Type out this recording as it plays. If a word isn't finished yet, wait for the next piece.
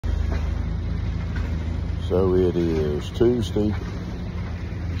So it is Tuesday,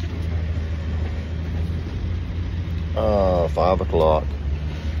 5 o'clock.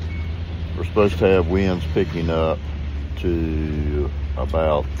 We're supposed to have winds picking up to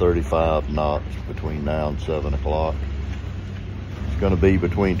about 35 knots between now and 7 o'clock. It's going to be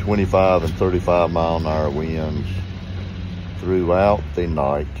between 25 and 35 mile-an-hour winds throughout the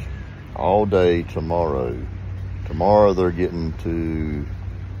night, all day tomorrow. Tomorrow they're getting to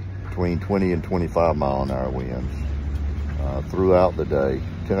between 20 and 25 mile-an-hour winds throughout the day.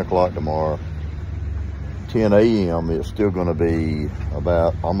 10 o'clock tomorrow. 10 a.m. it's still going to be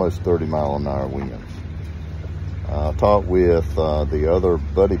about almost 30 mile-an-hour winds. I talked with the other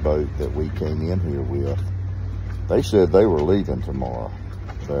buddy boat that we came in here with. They said they were leaving tomorrow,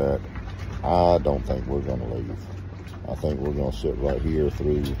 but I don't think we're going to leave. I think we're going to sit right here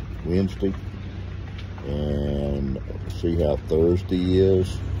through Wednesday and see how Thursday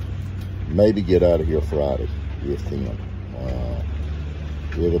is. Maybe get out of here Friday with them.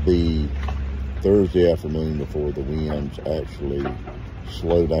 It'll be Thursday afternoon before the winds actually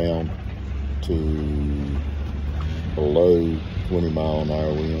slow down to below 20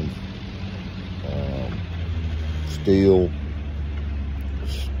 mile-an-hour winds. Still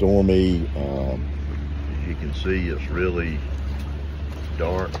stormy. As you can see, it's really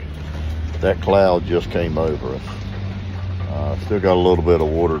dark. That cloud just came over us. Still got a little bit of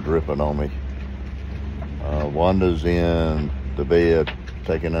water dripping on me. Wanda's in the bed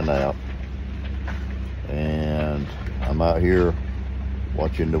taking a nap, and I'm out here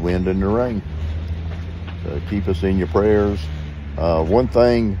watching the wind and the rain. So keep us in your prayers. One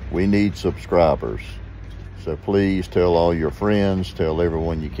thing, we need subscribers. So please tell all your friends, tell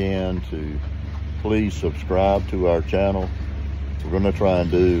everyone you can to please subscribe to our channel. We're going to try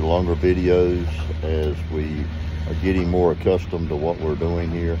and do longer videos as we are getting more accustomed to what we're doing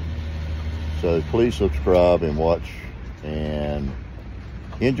here. So please subscribe and watch and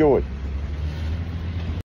enjoy.